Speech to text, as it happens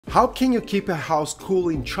How can you keep a house cool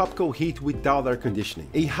in tropical heat without air conditioning?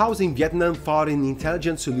 A house in Vietnam found an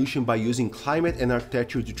intelligent solution by using climate and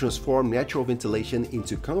architecture to transform natural ventilation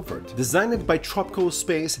into comfort. Designed by Tropical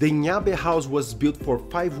Space, the Nhà Bè House was built for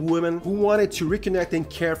 5 women who wanted to reconnect and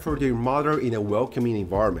care for their mother in a welcoming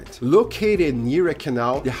environment. Located near a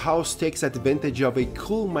canal, the house takes advantage of a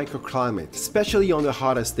cool microclimate, especially on the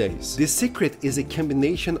hottest days. The secret is a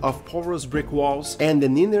combination of porous brick walls and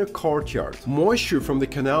an inner courtyard. Moisture from the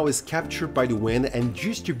canal is captured by the wind and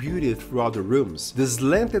distributed throughout the rooms. The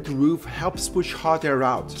slanted roof helps push hot air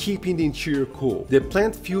out, keeping the interior cool. The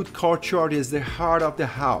plant-filled courtyard is the heart of the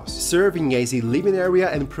house, serving as a living area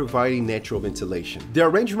and providing natural ventilation. The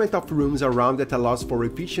arrangement of rooms around it allows for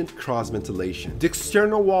efficient cross-ventilation. The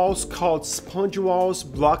external walls, called sponge walls,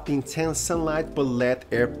 block the intense sunlight but let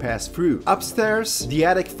air pass through. Upstairs, the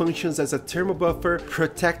attic functions as a thermal buffer,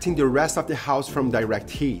 protecting the rest of the house from direct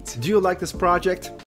heat. Do you like this project?